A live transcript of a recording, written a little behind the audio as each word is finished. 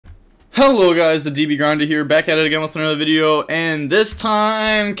Hello guys, the DB Grinder here, back at it again with another video, and this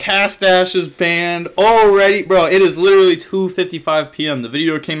time, Castash is banned already. Bro, it is literally 2:55 p.m. The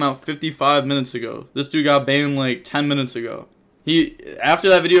video came out 55 minutes ago. This dude got banned like 10 minutes ago. After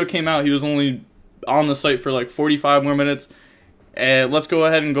that video came out, he was only on the site for like 45 more minutes. And let's go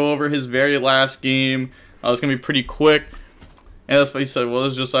ahead and go over his very last game. It's going to be pretty quick. And that's what he said. Well,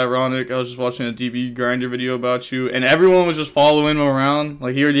 it's just ironic. I was just watching a DB Grinder video about you, and everyone was just following him around.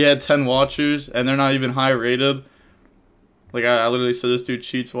 Like, he already had 10 watchers, and they're not even high rated. Like, I literally said, this dude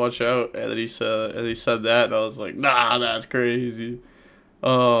cheats, watch out. And then he said that, and I was like, nah, that's crazy.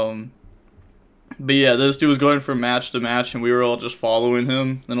 But yeah, this dude was going from match to match, and we were all just following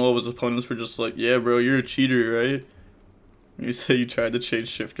him. And all of his opponents were just like, yeah, bro, you're a cheater, right? And he said you tried to change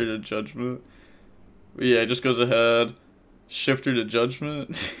shifter to judgment. But yeah, it just goes ahead. Shifter to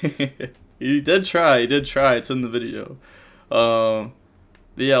judgment. He did try. It's in the video. But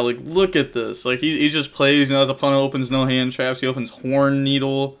yeah, like, look at this. Like, he just plays. You know, his opponent opens no hand traps. He opens horn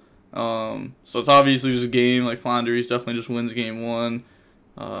needle. So it's obviously just a game. Like, Flounders definitely just wins game one.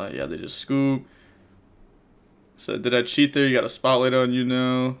 Yeah, they just scoop. So did I cheat there? You got a spotlight on you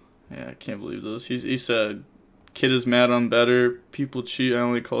now. Yeah, I can't believe this. He said, "Kid is mad I'm better. People cheat. I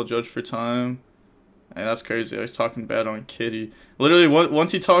only call judge for time." And that's crazy. I was talking bad on Kitty. Literally,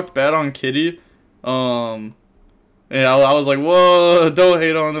 once he talked bad on Kitty, yeah, I was like, whoa, don't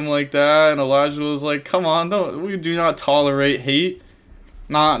hate on him like that. And Elijah was like, come on, we do not tolerate hate.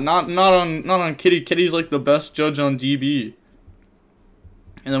 Not on Kitty. Kitty's like the best judge on DB.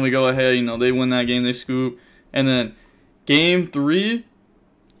 And then we go ahead, you know, they win that game, they scoop. And then game 3,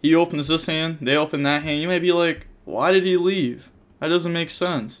 he opens this hand, they open that hand. You may be like, why did he leave? That doesn't make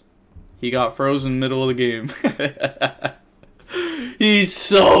sense. He got frozen middle of the game. He's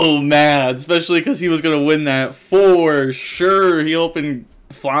so mad, especially because he was going to win that for sure. He opened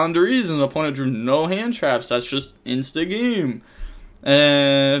Flounders and the opponent drew no hand traps. That's just insta game.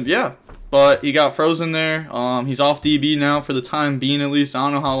 And yeah, but he got frozen there. He's off DB now for the time being, at least. I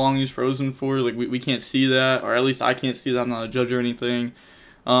don't know how long he's frozen for. Like, we can't see that, or at least I can't see that. I'm not a judge or anything.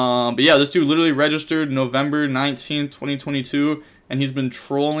 But yeah, this dude literally registered November 19th, 2022. And he's been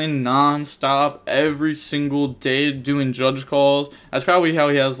trolling non-stop every single day doing judge calls. That's probably how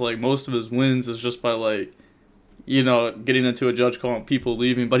he has, like, most of his wins, is just by, like, you know, getting into a judge call and people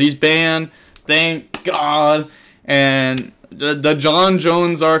leaving. But he's banned, thank God. And the John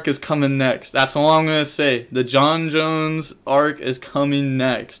Jones arc is coming next. That's all I'm going to say. The John Jones arc is coming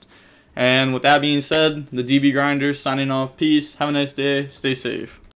next. And with that being said, the DB Grinder signing off. Peace. Have a nice day. Stay safe.